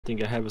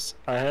think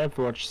I have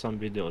watched some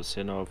videos,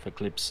 you know, of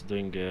Eclipse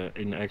doing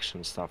in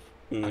action stuff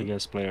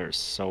against players.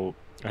 So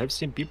I have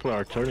seen people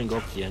are turning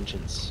off the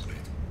engines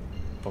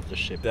of the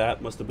ship.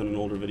 That must have been an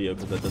older video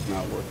because that does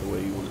not work the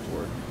way you want it to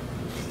work.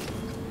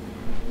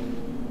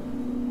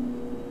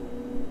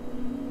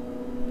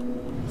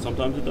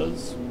 Sometimes it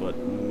does, but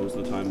most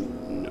of the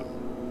time, no.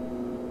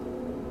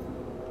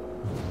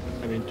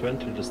 I mean, to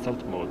enter the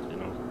stealth mode, you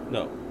know.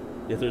 No.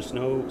 If there's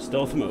no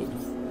stealth mode.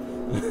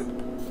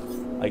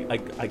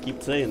 I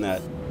keep saying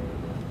that.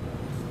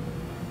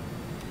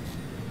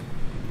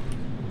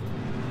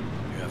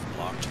 You have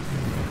blocked?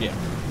 Yeah.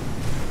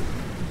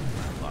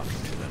 I'm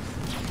blocking too then.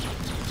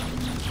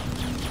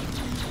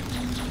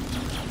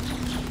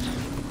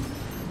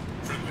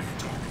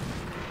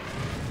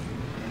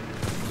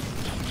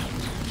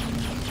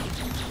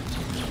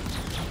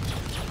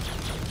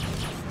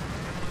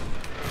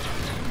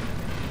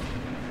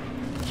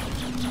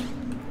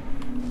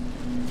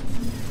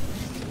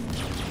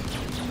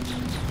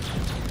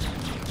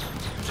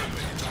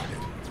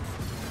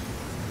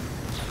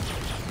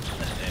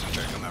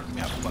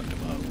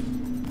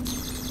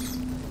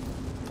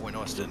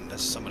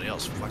 That's somebody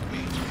else. Fuck me.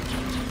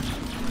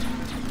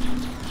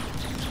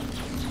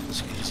 Is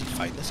he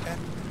fighting this guy?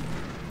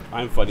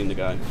 I'm fighting the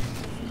guy.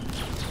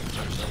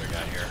 There's another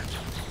guy here.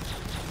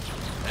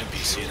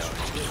 NPC though.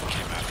 He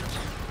came after him.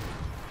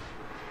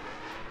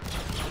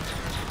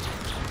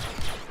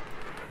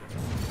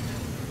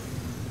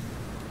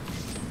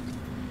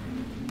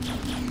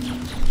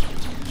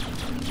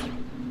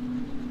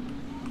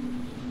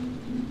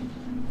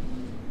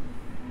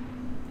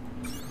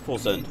 Full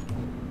send.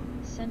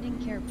 Sending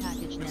care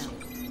package now.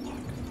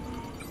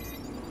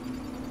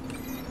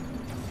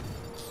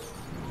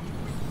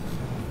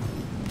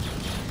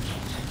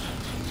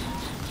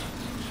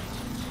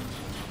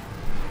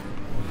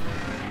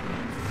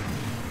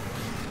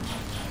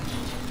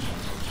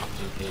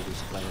 Okay,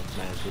 this planet,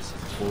 man, this is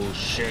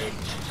bullshit.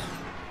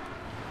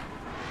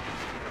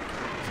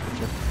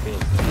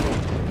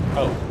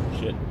 Oh,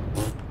 shit.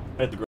 I had the